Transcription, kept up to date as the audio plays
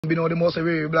be know the most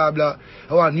very blah blah.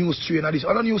 I want new strain of this.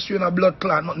 I want new strain of blood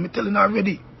clot. Nothing me telling you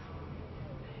already.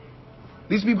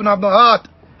 These people have no heart.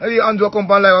 And the Andrew come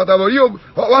and lie out about you.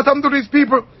 What happened to these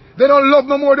people? They don't love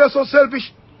no more. They're so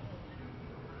selfish.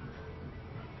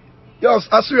 Yo,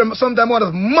 I swear sometimes I want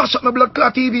to mash up my blood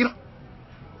clot TV. You know?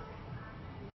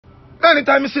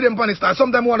 Anytime I see them on the star,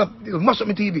 sometimes I want to mash up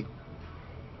my TV.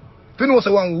 If you know,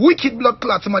 say one wicked blood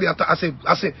clot, somebody I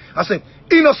say,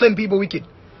 innocent people wicked.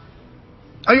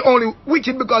 And you only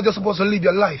wicked because you're supposed to live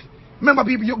your life. Remember,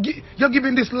 people, you're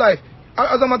giving this life.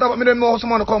 As a matter of fact, I don't know how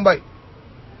someone to come by.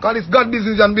 Because it's God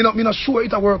business and me not sure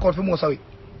it'll work out for most of it.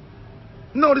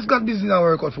 No, this God business will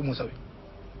work out for most of it.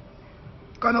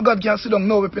 Because no God can sit down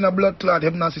now in a blood clot,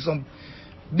 have not see some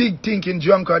big thinking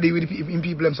drunkard with in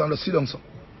people and just sit down so.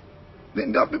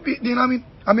 Then that you know what I mean?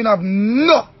 I mean, I have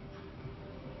no.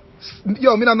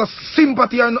 Yo, I have no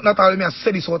sympathy or nothing at all. I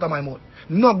say this out of my mouth.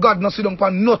 No God, no sit down for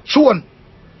no throne.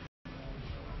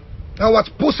 And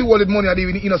watch pussy wallet money are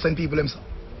with the innocent people themselves.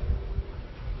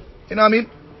 You know what I mean?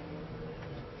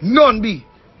 None be.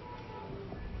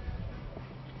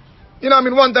 You know what I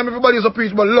mean? One time everybody used to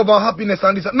preach about love and happiness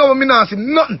and this. No, me not see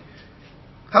nothing.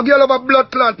 I get over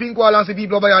blood clot, pink wall and see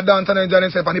people over here dance and enjoy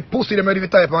themselves and the pussy them ready to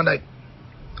type and die.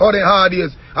 All the hard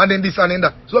years and then this and then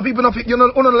that. So people don't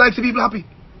like see people happy.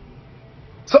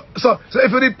 So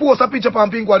if you did post a picture on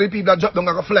pink wall, the people that drop down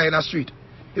like a fly in the street,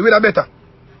 it would have better.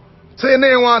 So you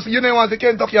never want to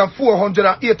Kentucky and 400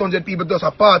 or 800 people just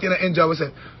a party and enjoy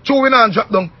themselves. True, we not drop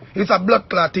down. It's a blood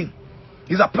clot thing.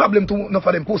 It's a problem to enough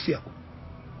for them pussy.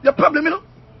 It's a problem, you know.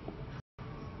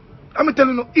 I'm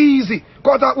telling you, easy.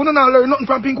 Because we don't learn nothing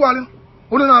from pink wall, you know.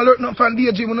 We don't learn nothing from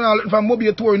DG, we don't learn from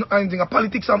mobile tour, anything,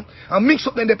 politics and mix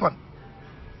up them depend.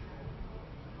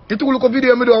 You took a look at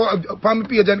video I do from my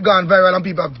page and gone viral and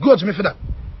people have grudged me for that.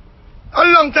 A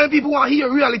long time people want to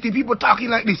hear reality, people talking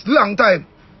like this. Long time.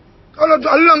 A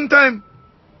long time.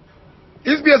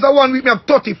 It's based on 1 week, me have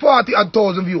 30, 40 odd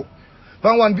thousand views.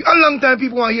 From 1 week. A long time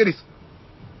people want to hear this.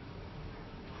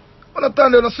 All the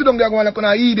time they don't sit down there going like an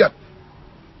idiot.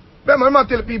 Remember, I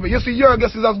tell people, you see, your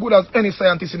guess is as good as any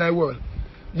scientist in the world.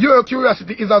 Your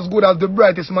curiosity is as good as the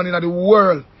brightest man in the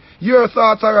world. Your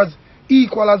thoughts are as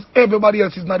equal as everybody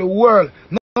else is in the world.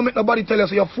 Don't make nobody tell you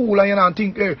so you're a fool and you don't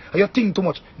think and you think too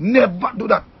much. Never do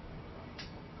that.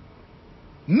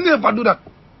 Never do that.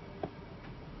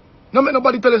 Don't make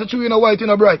nobody tell you that you're in a white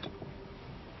and a bright.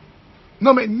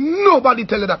 Don't make nobody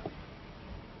tell you that.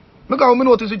 Look how we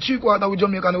notice the 3/4 with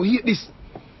Jamaican. We hate this.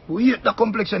 We hate the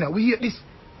complexion here. We hate this.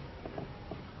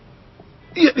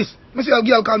 Hate this. I see a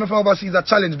girl call me from overseas that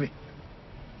challenge me.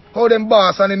 How them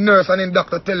boss and the nurse and the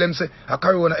doctor tell them say a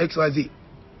corona XYZ.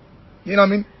 You know what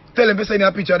I mean? Tell them to send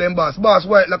a picture of them boss. Boss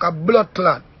white like a blood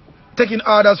clot. Taking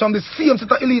orders from the same set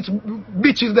of elite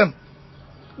bitches them.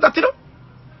 That you know?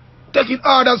 Taking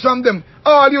orders from them.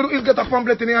 All you do is get a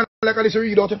pamphlet in your hand like this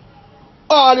read out.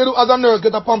 All you do as a nurse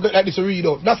get a pamphlet like this read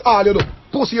out. That's all you do.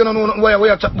 Pussy you don't know nothing where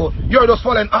you chat about. You're just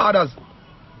following orders.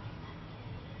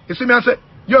 You see me I say?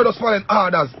 You're just following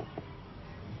orders.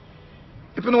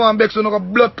 If you know I'm Bex, you know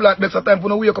blood clot Bex at time for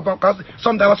no wake up because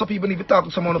sometimes some people need to talk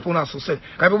to someone on the phone and so say.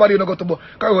 Everybody you know go to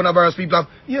coronavirus people have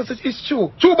yes it's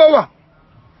true. True but what?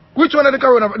 Which one of the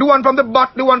coronavirus? The one from the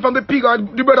bat, the one from the pig or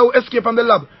the brother who escaped from the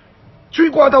lab?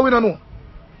 3/4 we don't know.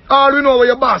 All we know what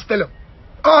your boss tell you.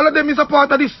 All of them is a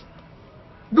part of this.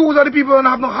 Those are the people who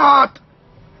don't have no heart.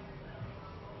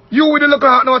 You with the look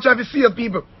heart now trying to save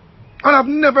people. And I've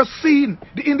never seen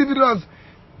the individuals.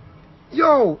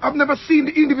 Yo, I've never seen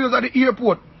the individuals at the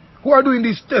airport who are doing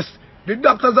these tests. The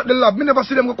doctors at the lab. Me never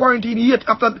see them go quarantine yet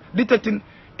after detecting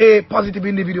a positive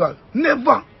individual.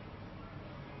 Never.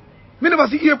 Me never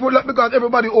see airport like because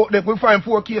everybody out there will find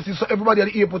 4 cases, so everybody at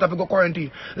the airport have to go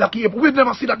quarantine. Like airport, we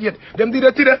never see that yet. Them did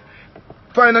it today.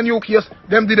 Find a new case,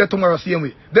 them did it tomorrow same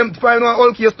way. Them find one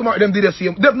old case tomorrow, them did it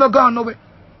same. They've not gone nowhere.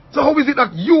 So how is it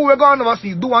that you were gone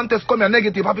overseas, do one test, come here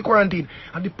negative, happy quarantine,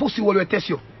 and the pussy will test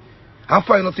you. And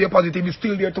find out you're positive, is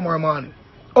still there tomorrow morning.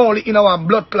 Only in our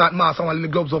blood clot mask and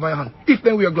one gloves over your hand. If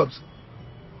they wear gloves.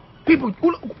 People,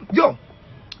 yo,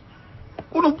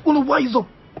 wise up.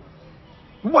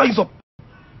 Wise up.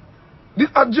 This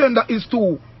agenda is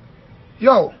too.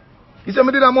 Yo, you say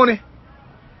me did that money.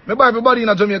 Me buy everybody in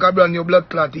a Jamaica brand new blood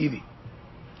clot TV.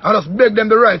 I just beg them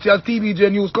the right. See as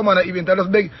TVJ News come on an event. I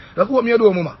just beg. Just what me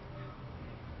do, mama.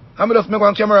 I me just make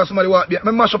one camera somebody walk there.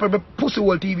 Me mash up every pussy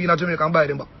whole TV in a Jamaica and buy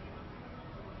them back.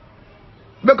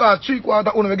 Because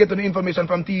 3/4 when we get the information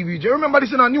from TVJ. Remember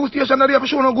this in a news station that they have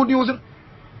show no good news.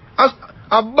 As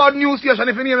a bad news station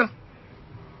if you name it.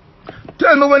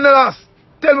 Tell me when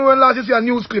last you see a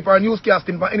news clip or a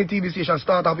newscasting for any TV station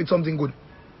start off with something good.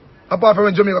 Apart from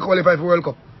when Jamaica qualify for World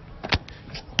Cup.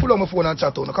 pull out my phone and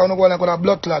chat on. I can't go like a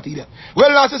blood clot idiot.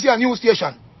 Well, last see a news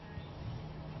station.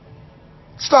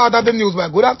 Start at the news by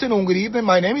good afternoon, good evening.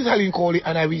 My name is Helen Coley,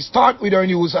 and I will start with our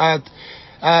news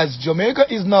as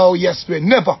Jamaica is now yesterday.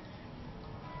 Never.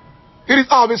 It is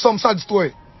always some sad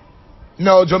story.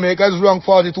 Now Jamaica is ranked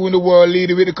 42 in the world,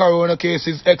 leading with the corona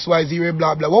cases, XYZ,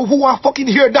 blah blah. Well, who want fucking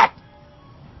hear that?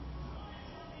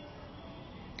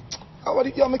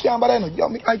 I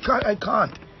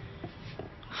can't.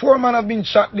 4 men have been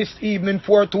shot this evening,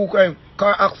 4-2 crime,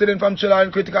 car accident from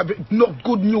children, critical. Not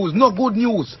good news, not good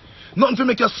news. Nothing to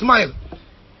make you smile.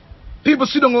 People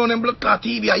sit down on them blood clot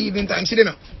TV at evening time, see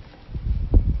them.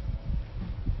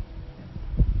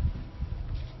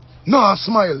 No,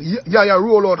 smile. Yeah,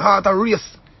 roll out, heart a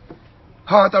race.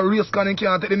 Heart a race, can't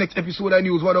take the next episode of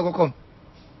news, what do come?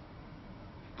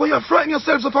 But you frighten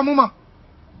yourself so for mama.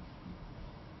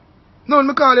 No,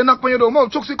 me call you knock on your door.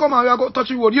 Mouth, Chucksy, come on, we are going to touch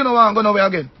the road. You know I'm going away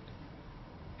again.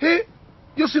 Hey,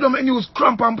 you see them make news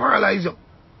cramp and paralyze you.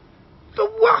 The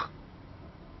what?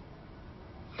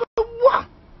 The what?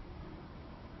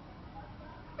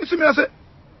 You see me, I say,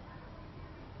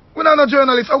 we're not no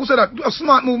journalists. I will say that. A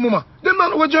smart move, mama. Them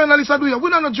not know what journalists are doing. We're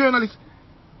not no journalists.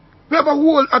 We have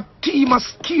a team of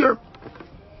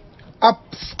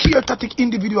scaretatic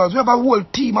individuals. We have a whole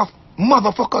team of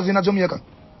motherfuckers in Jamaica.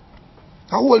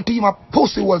 A whole team of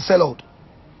pussy will sell out.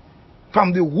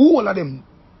 From the whole of them.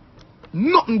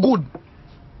 Nothing good.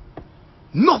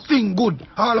 Nothing good.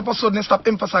 All of a sudden they stop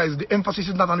emphasizing. The emphasis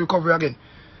is not on recovery again.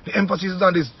 The emphasis is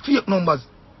on these fake numbers.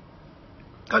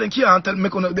 Because they can't tell me,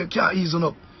 they can't ease on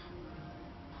up.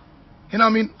 You know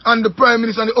what I mean? And the Prime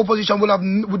Minister and the opposition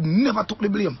would never took the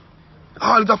blame.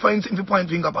 Always a find something to point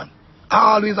finger upon.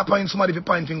 Always a find somebody to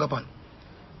point finger upon.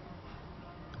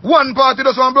 One party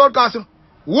does want broadcasting.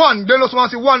 One, they just want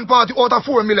to see one party out of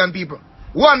 4 million people.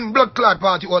 One blood clot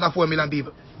party out of 4 million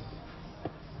people.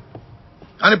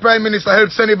 And the Prime Minister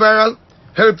helped send it viral,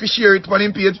 help to share it on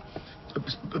his page,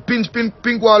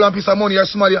 pink wall and piece of money or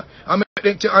somebody, and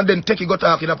then take it go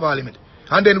talk in the parliament.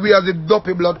 And then we as the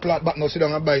dopey blood clot back now sit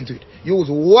down and buy into it. Use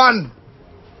one.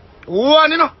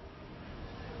 One, you know.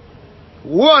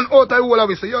 One out of the whole of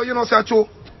it. Say, yo, you know, say a true.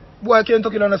 Boy, I can't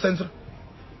talk it on the sense.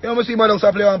 You know, see my dogs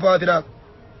play one party, dog.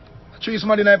 3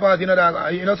 somebody night party, you know,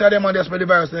 dog. You know, say them man they spread the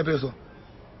virus in the place, so.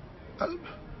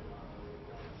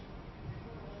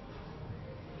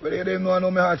 But they don't know how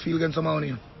my heart feel against someone,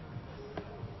 you know.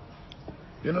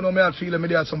 You don't know my heart feel, and me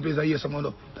there some place I hear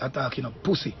someone attacking a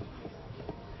pussy.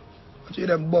 I see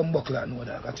them bum buckler, no,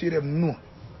 dog. I see them no.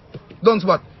 Don't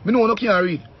spot. Me know no can't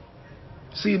read.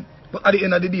 See, but at the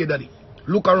end of the day, daddy,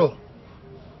 look around.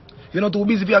 You're not too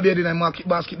busy for your bed in a market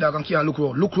basket, dog, and can't look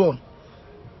around. Look around.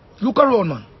 Look around,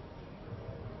 man.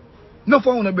 No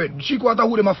fun on the bed. 3/4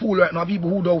 who them a fool right now, people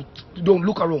who don't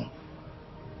look around.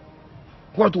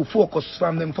 Want to focus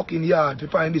from them fucking yard to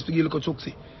find this to get look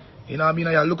Chucksy. You know what I mean?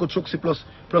 You look at Chucksy plus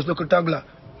look at Tagla.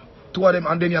 2 of them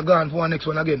and then you're gone for the next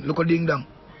one again. Look at Ding Dong.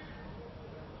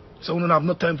 So you don't have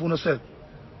no time for yourself.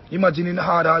 Imagine in the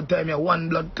hard time you have 1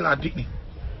 blood clot picnic.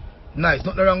 Nice,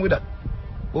 nothing wrong with that.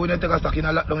 But when you take a stock in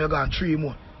a lockdown, you're gone 3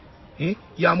 more. Eh?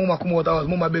 Your mama come out of the house,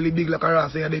 mama belly big like a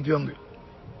rat, say you're dead hungry.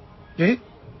 Eh?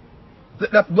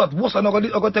 That what's not going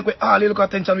to take away all the look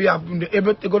attention we have.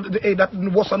 That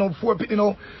what's not 4 people, you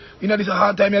know. You know, this is a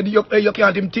hard time. You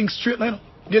can't even think straight now.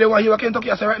 You know what you can't talk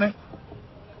yourself right now.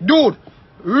 Dude,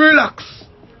 relax.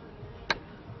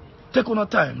 Take on your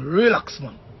time. Relax,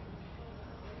 man.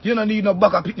 You don't need no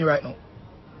back of picnic right now.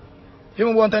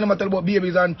 Even one time I tell about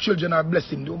babies and children are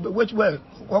blessing. Which way?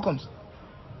 What comes?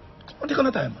 Take on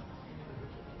your time, man.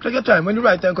 Take your time. When the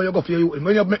right time, you go for your youth.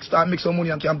 When you start make some money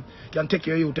and can take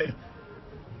care of your youth.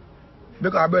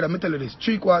 Because, brother, let me tell you this.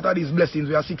 3/4 of these blessings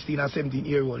we are 16 and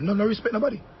 17-year-old. No respect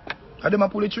nobody. And them a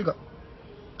pull the trigger.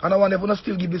 And I want them to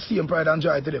still give the same pride and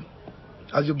joy to them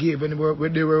as you gave when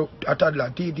they were a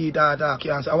toddler.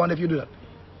 Cancer. I wonder if you do that.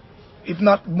 If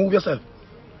not, move yourself.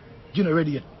 You're not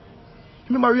ready yet.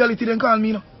 Remember reality then call me,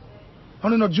 you know.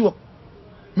 I'm not joke.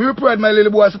 Me pride my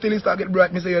little boy so till he start get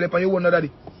bright. Me say, you're you wonder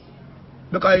daddy.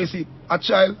 Because you see, a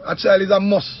child is a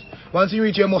must. Once you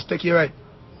reach your must, take your right.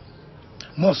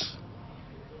 Must.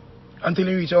 Until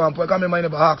you reach your one point. Because my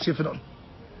never ask you for nothing.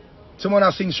 Someone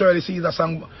has sing Shirley Caesar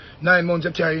song 9 months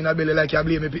you carry in a belly like you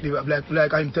blame me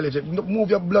like I'm intelligent. Move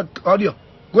your blood audio.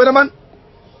 Go ahead, man.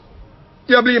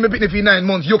 You blame me pitney for 9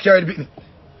 months, you carry the pitney.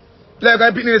 Like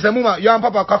I pitney say, Mama, you and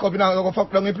Papa cock up in a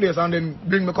fuck down the place and then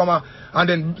bring me come and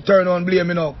then turn on blame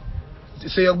me now.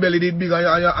 Say your belly did big and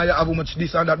you have how much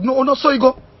this and that. No, so you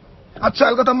go. A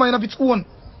child got a mind of its own.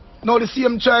 Now the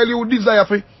same child you desire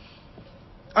for.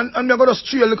 And we're going to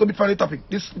stray a little bit from the topic.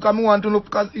 This because I want to know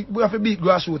because we have a big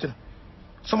grassroots.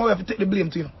 Somehow you have to take the blame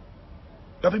to you.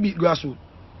 You have to beat grassroots.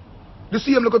 The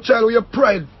same little child with your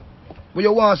pride, where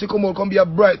you want to come out, come be a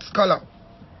bright scholar.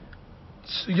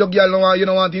 Your girl, you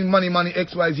don't want money,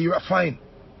 XYZ, fine.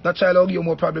 That child will give you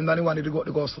more problem than the one that you got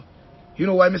to go so. You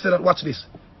know why I say that? Watch this.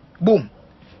 Boom.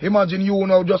 Imagine you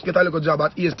now just get a little job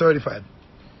at age 35.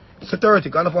 It's 30,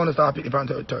 can't afford to start picking from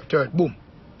 30. Boom.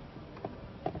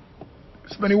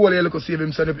 Spend the whole year to save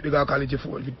him, send him to go to college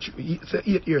for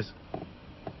 8 years.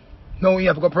 Now you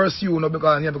have to go pursue now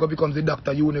because you have to go become the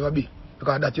doctor you will never be.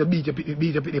 Because that you beat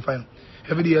your pitty final.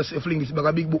 Every day you fling this like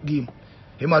a big book game.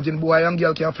 Imagine boy and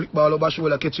girl can flick ball over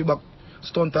shoulder, catch you back,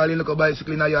 stunt all in like a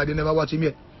bicycle in a yard, you never watch him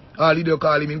yet. All you do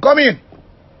call him in. Come in!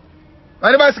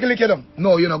 And the bicycle lick you down.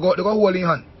 No, you know, they go hold in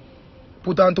hand.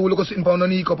 Put on two look sitting on the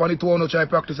knee cup and the two no try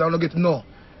practice and no get no.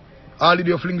 All you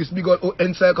do fling this big old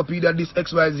encyclopedia, this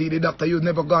XYZ, the doctor you've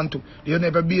never gone to. You've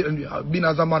never been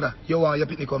as a mother. You want your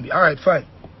picnic come be. Alright, fine.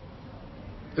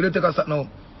 You don't take a sat now.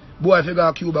 Boy, if you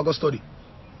go to Cuba, go study.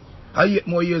 I 8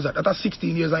 more years at. That's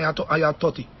 16 years and you have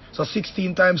 30. So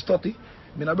 16 times 30.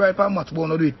 I'm a bright man, maths, but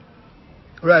no do it.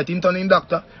 Right, him turning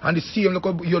doctor. And the same look,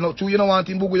 you don't want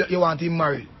him, you want him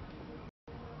married.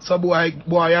 So boy,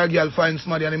 your girl finds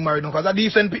somebody and him married now. Because a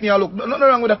decent pitney, look, nothing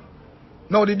wrong with that.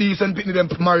 Now the decent pitney, them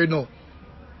married now.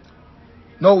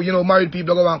 Now, you know, married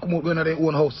people go and come out going to their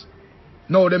own house.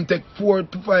 Now them take 4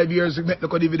 to 5 years to make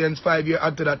the dividends, 5 years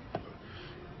after that.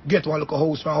 Get one look a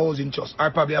house from housing trust.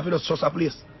 Or probably have to just trust a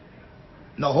place.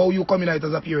 Now how you come in as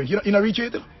a parent? You know reach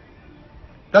it?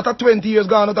 That are 20 years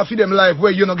gone out of them life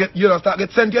where you don't start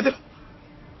get sent yet.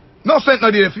 No sent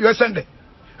no day if you're sent there.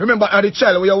 Remember at the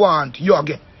child where you want, you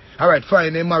get. Alright,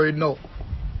 fine, they married now.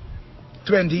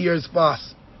 20 years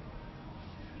pass.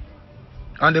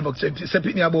 And they say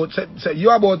me about say you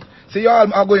all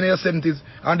are going in your 70s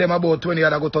and them about 20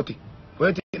 and I go 30. What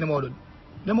you think them out of?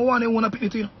 Them want their own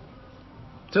picnic to you.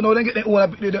 So now they get their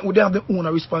own they have their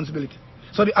own responsibility.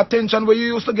 So the attention where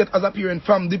you used to get as a parent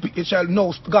from the child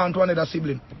now gone to another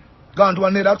sibling, gone to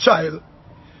another child.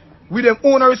 With them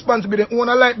own responsibility, own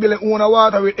light bill, own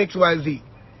water with XYZ.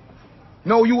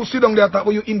 Now you sit down there that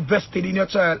where you invested in your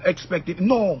child, expected.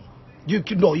 No. You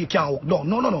can't work.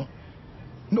 No.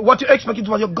 What you expect is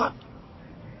what you got.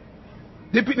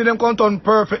 They pick them count on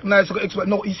perfect, nice, expect.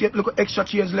 No, you see look extra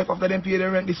change left after them pay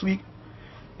their rent this week.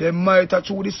 They might have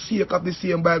through the sake of the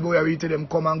same Bible where you read to them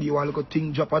come and give one little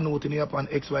thing, drop a note in here upon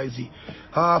XYZ.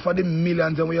 Half of the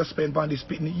millions and when you spend on this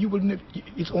pitney, you will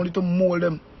it's only to mold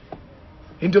them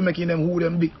into making them who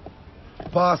them be.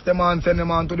 Pass them on, send them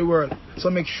on to the world. So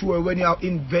make sure when you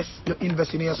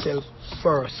invest in yourself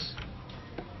first.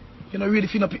 You know really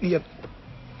feel no pitney yet.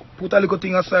 Put a little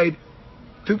thing aside.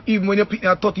 Even when you pitney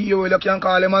at 30 years old, you can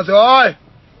call them and say, "Oi!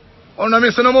 I'm not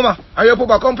missing no mama. Are you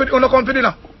papa? Come for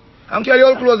dinner. And carry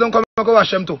all clothes and come and go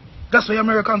wash them too." That's why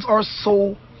Americans are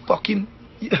so fucking...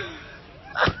 Yo!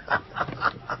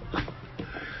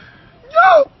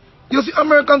 You see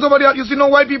Americans over there, you see no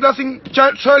white people that sing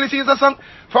Shirley Caesar song.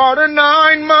 For the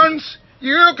 9 months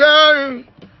you can...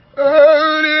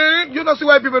 You don't see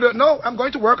white people do. No, I'm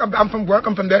going to work. I'm from work.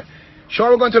 I'm from there. Sure,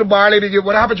 we're going to the bar, lady. You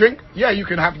want to have a drink? Yeah, you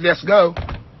can have. Let's go.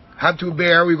 Have to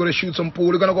bear. We're going to shoot some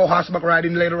pool. We're going to go horseback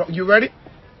riding later on. You ready?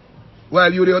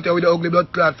 While you out there with the ugly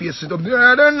blood clot face, sit up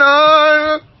there the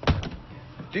night.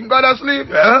 Think God asleep.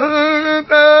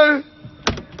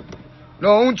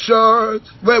 No church.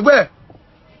 Where?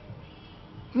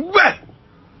 You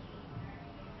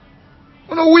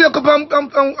know, wake up and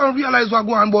realize what's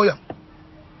going on, boy. You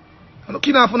know,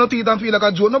 kid off on the teeth and feel like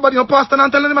a joke. Nobody, no pastor and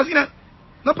telling them I see that.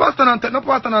 No pastor and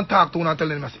talk to and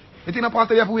telling them I see. You think the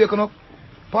pastor you have to wake up?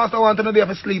 Pastor want to know they have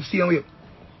to sleep, same way.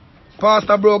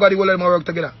 Pastor bro got the whole of them work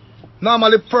together.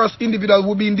 Normally, first individual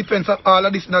who be in defense of all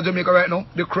of this in Jamaica right now,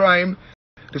 the crime,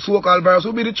 the so-called virus,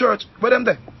 will be the church. But them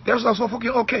there, they're so fucking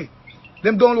okay.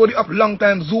 Them download it up long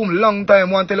time, Zoom, long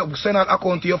time, one tell you, send an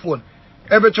account to your phone.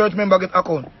 Every church member get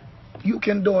account. You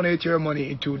can donate your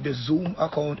money into the Zoom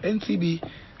account, NCB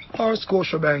or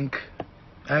Scotiabank.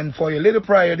 And for your little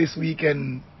prayer this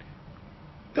weekend,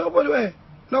 no, by the way,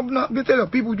 they tell you,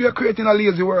 people, we are creating a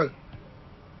lazy world.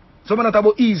 Someone not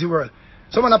about easy world.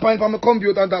 Someone point from a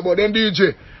computer and talk about them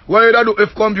DJ. Why you do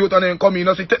if computer and then come in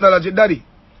and say technology, daddy?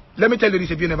 Let me tell you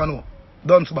this if you never know.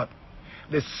 Don't spot.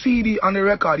 The CD and the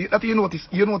record, you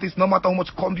notice no matter how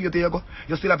much computer you go,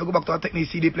 you still have to go back to a technique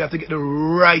CD player to get the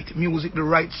right music, the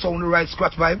right sound, the right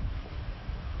scratch vibe.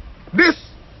 This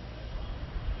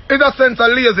is a sense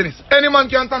of laziness. Any man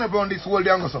can turn up on this whole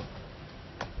damn so.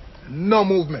 No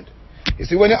movement. You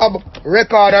see when you have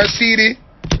record or CD,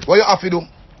 what you have to do?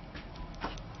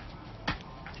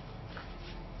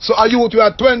 So a youth you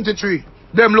are 23,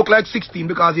 Them look like 16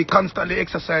 because he constantly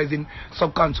exercising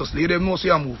subconsciously. They know see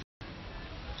a move.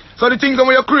 So the things that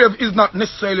when you crave is not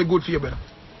necessarily good for you, brother.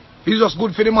 It's just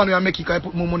good for the man who make it because he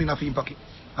put more money in a film pocket.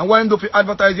 And why him do for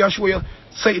advertise and show you,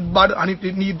 say it bad and it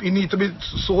need to be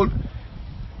sold,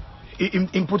 he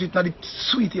put it in the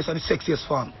sweetest and the sexiest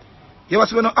form. You ever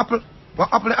see when Apple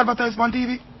advertise on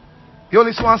TV? You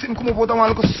only see one sitting come up out and one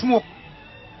look smoke.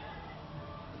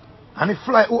 And it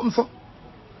fly open so.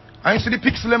 And you see the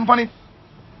pixel on it.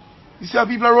 You see how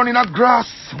people are running at grass,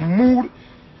 mood,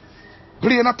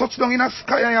 playing a touchdown in the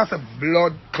sky, and you say,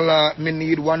 blood clot, me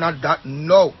need one of that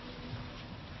now.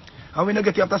 And when you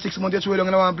get you after 6 months, you throw it down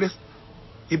in one place.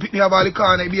 You pick me up all the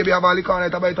corner, you baby up all the corner,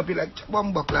 you bite up you like,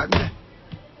 bomba clot.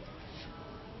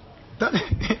 That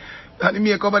the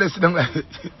makeup of the sit down like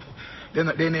they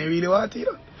ain't really want it.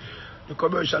 The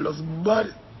commercial was bad.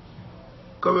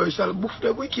 Commercial boof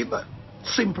the wicked, man.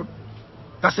 Simple.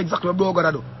 That's exactly what bro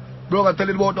gotta do. Bro gotta tell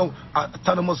you about now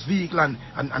autonomous vehicle and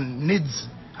NIDS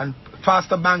and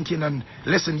faster banking and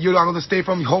listen, you're going to stay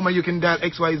from home and you can dial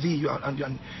XYZ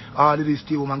and all of this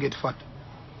till woman get fat.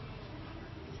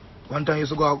 One time you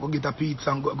used to go get a pizza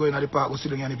and go in the park, go sit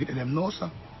down and eat them. No, sir.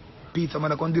 Pizza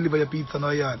man, I can't deliver your pizza in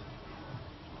our yard.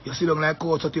 You sit down like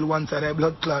coach until one side, a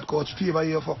blood clot coach, favor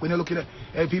you fuck. When you look at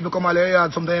it, people come out of your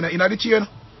yard sometimes in the chain.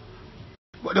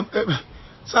 But the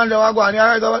Sunday I go and you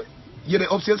heard about it. You the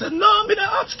upstairs say, no, I'm in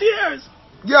the upstairs.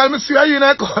 Yeah, I see you in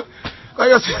the court.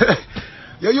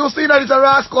 You used to see that it's a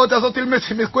rascal until me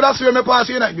could have seen me pass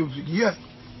you like yeah.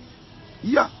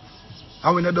 Yeah.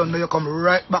 And when you're done, you come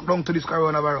right back down to this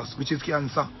coronavirus, which is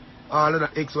cancer. All of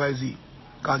that XYZ.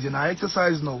 Because you're not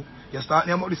exercise now. You start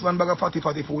naming this one bag of fatty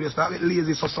food, you start get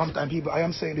lazy. So sometimes people, I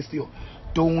am saying this to you,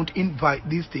 don't invite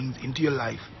these things into your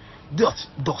life. Just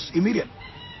immediate.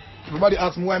 Everybody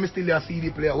asks me why I'm still a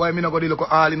CD player, why I'm not going to look at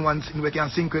all in one thing where can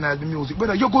synchronize the music.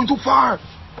 Brother, you're going too far.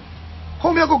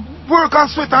 How me I go work and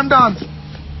sweat and dance?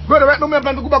 Brother, right now I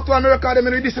plan to go back to America and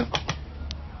with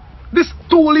this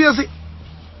too lazy.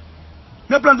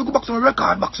 I plan to go back to my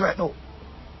record box right now.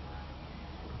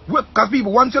 Because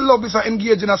people, once you love this and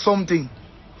engage in something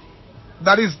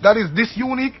that is this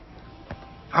unique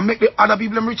and make the other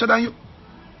people richer than you,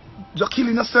 you're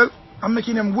killing yourself and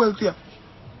making them wealthier.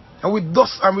 And with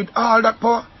dust and with all that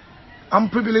power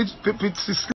and privilege, to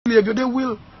slave you, they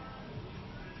will.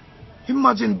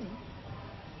 Imagine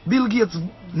Bill Gates'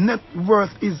 net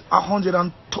worth is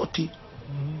 130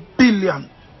 billion.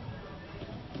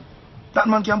 That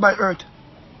man can buy Earth.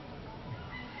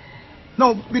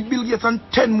 Now, with Bill Gates and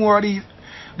 10 more of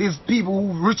these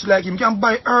people who rich like him can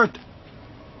buy Earth.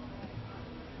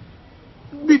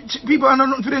 People are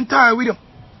not feeling tired with him.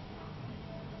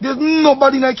 There's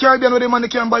nobody in the Caribbean where the man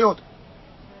can buy out.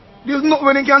 There's no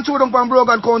when they can throw them from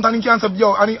broker account and he can say,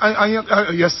 yo,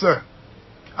 yes sir.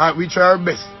 Alright, we try our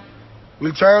best.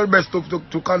 We'll try our best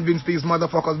to convince these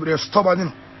motherfuckers, but they're stubborn, you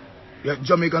know. Yeah,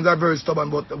 Jamaicans are very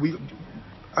stubborn, but we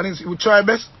try our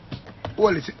best.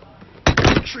 Hold it.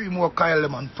 3 more Kyle,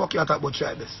 man. Fuck you, talk about try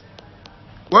our best.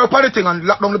 We're upon the thing and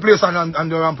lock down the place and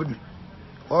they ramp with me.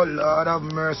 Oh Lord have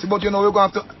mercy. But you know we're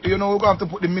going to have to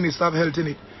put the Minister of Health in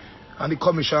it. And the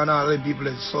commission and all the people.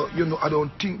 So, you know, I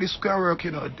don't think this can work,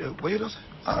 you know. What you just say?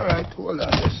 Alright, hold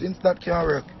on. Since that can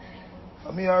work.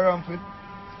 Come here around for it.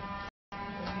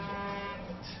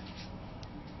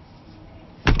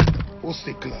 Oh,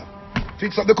 stickler.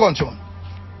 Fix up the country, man.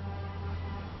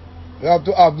 We have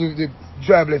to have the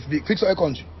driveless vehicle. Fix up the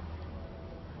country.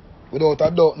 Without a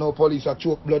doubt, no police are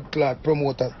choke blood clot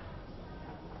promoter.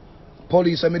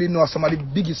 Police, I didn't know some of the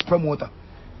biggest promoter.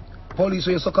 Police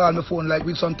used to call my phone like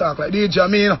with some talk like DJ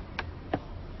me, you know.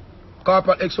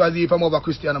 Corporate XYZ from over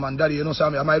Christian man, daddy, you know, so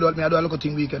I do a little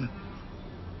thing weekend.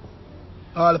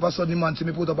 All of a sudden the man see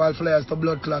me put up all flyers to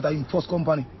blood clot in first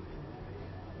company.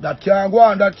 That can't go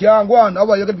on, that can't go on. How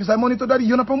about you get piece of money to daddy,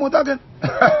 you not promote again?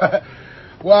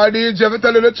 Why DJ,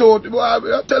 tell you the truth,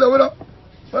 I tell you, you know.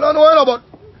 I don't know what about.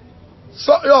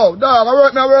 So, yo, dog, I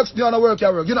work, you don't work, you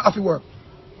work. You don't have to work.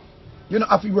 You don't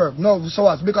have to work. No, so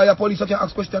what? Because you're police, you can't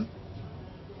ask questions.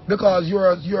 Because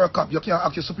you're a cop, you can't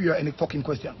ask your superior any fucking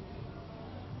question.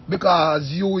 Because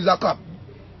you is a cop.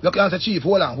 You can't say, Chief,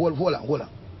 hold on. Wait.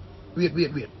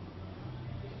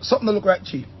 Something don't look right,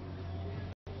 Chief.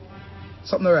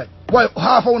 Something not right. Why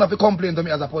half hour of you complain to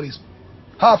me as a police?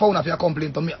 Half hour of you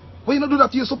complain to me. Why you not do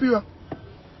that to your superior?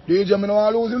 The agent, I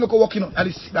don't lose him, look walking on.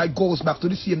 And that goes back to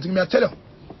the same thing, I tell you.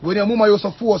 When your mama used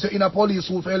to force you in a police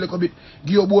suit for a little bit,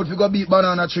 give your board if you go beat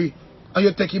banana tree, and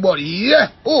you take your body, yeah.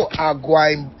 Oh, I go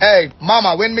and, hey,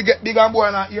 mama, when me get big and boy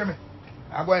and I hear me,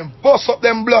 I go and bust up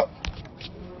them blood.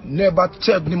 Never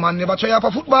check, the man never try out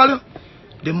for football.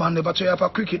 The man never try out for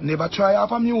cricket, never try out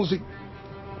for music.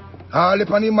 All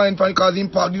up on him mind because him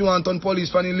park the one ton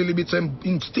police for him little bit so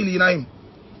him still in him.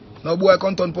 No boy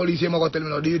come turn police him go tell me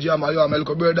no DJ man you am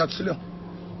Elko bird that still.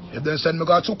 If them send me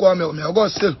go to call me I go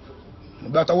still.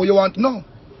 That's what you want no.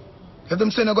 If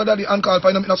them send I go daddy and call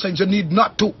find them not saying you need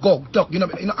not to go. Duck, you know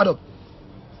add up.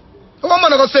 One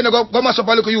man go send I go mash up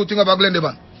a little you thing about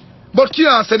Glendeban. But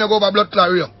can't send I go over blood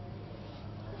clot real.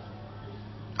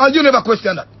 And you never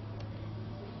question that.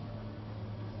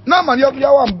 No man, you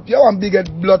want big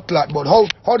blood clot, but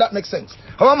how that makes sense?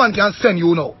 How a man can send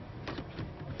you now?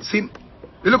 See,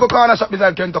 you look a corner shop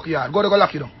beside Kentucky Yard, go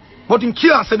lock you down. But him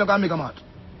can't send you can make a mad.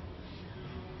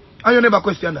 And you never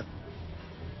question that.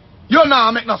 You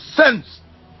now make no sense.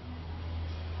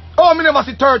 Oh, me never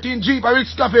see 13 Jeep, I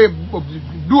reach cafe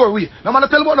doorway. Now man, I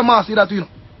tell about the mask that you know.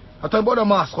 I tell about the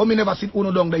mask, how me never see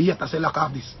uno down the yet I say lock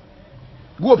off this.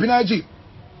 Go up in a Jeep.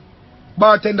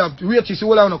 Bartender, wait till see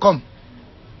all I want to come.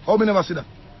 How me never see that?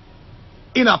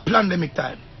 In a pandemic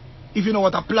time. If you know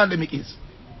what a pandemic is.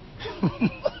 I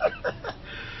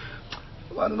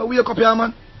don't know, wake up here,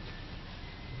 man.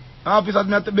 Officers,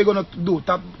 me have to be going to do.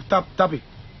 Tap it.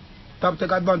 Tap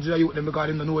take advantage of you them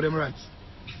because they don't know them rights.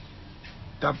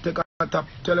 Tap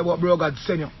tell about bro God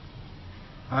send you.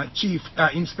 Chief,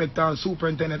 inspector and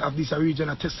superintendent of this region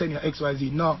and test send you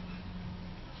XYZ. No.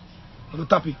 I don't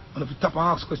tap it. I don't tap and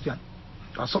ask question.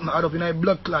 Or something add up in a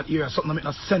blood clot area, something that make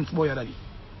no sense, boy, daddy.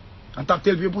 And tap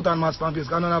tell people put on mask on face,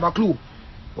 because I don't have a clue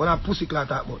what a pussy clot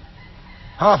talk about.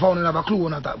 Half hour don't have a clue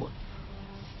what I talk about.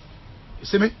 You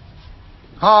see me?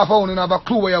 Half hour don't have a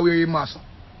clue where you wear your mask.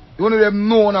 You want them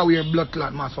know now wear blood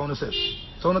clot mask for yourself.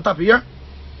 So I don't tap it here.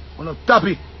 I don't tap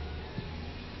it.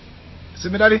 You see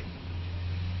me, daddy?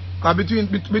 Because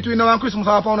between now and Christmas,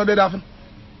 half hour dead often.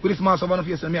 With this mask on the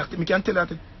face, me can't tell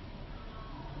that.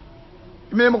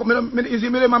 Me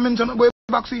mention about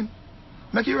vaccine.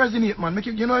 Make it resonate, man. Make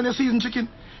it, you know, in the season chicken.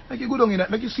 Make it good on in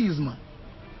that. Make it season, man.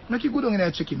 Make it good on in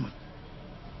that chicken, man.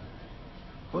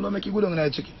 Oh no, make it good on in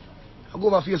that chicken. I go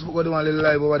over Facebook, go do one little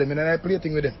live over them, and I play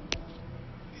thing with them.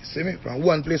 You see me? From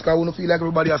one place, because I don't feel like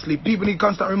everybody asleep. People need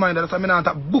constant reminder. That's why I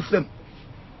not boof them.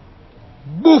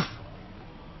 Boof!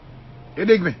 You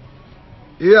dig me?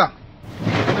 Yeah.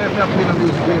 I don't have to play no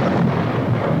music later.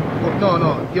 But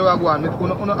no, you are going. You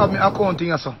have me account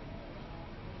in so.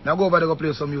 Now go over there go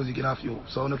play some music in a few.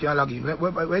 So you can log in.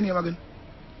 When you again?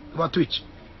 About Twitch.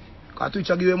 Because Twitch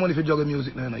will give you money for juggle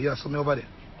music now. Yeah, so me over there.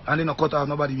 And they don't cut off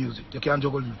nobody music. You can't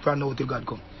juggle from now till God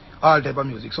come. All type of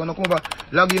music. So now come over,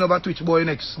 log in over Twitch boy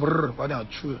next. Brrr, but now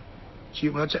true.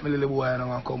 Cheap, I check my little boy and I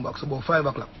want to come back. So about 5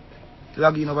 o'clock.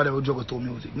 Log in over there with juggle to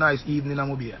music. Nice evening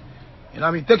I'm be here. You know what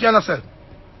I mean? Take care of yourself.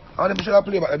 All them should have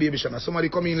play back the baby channel. Somebody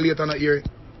come in later and hear it.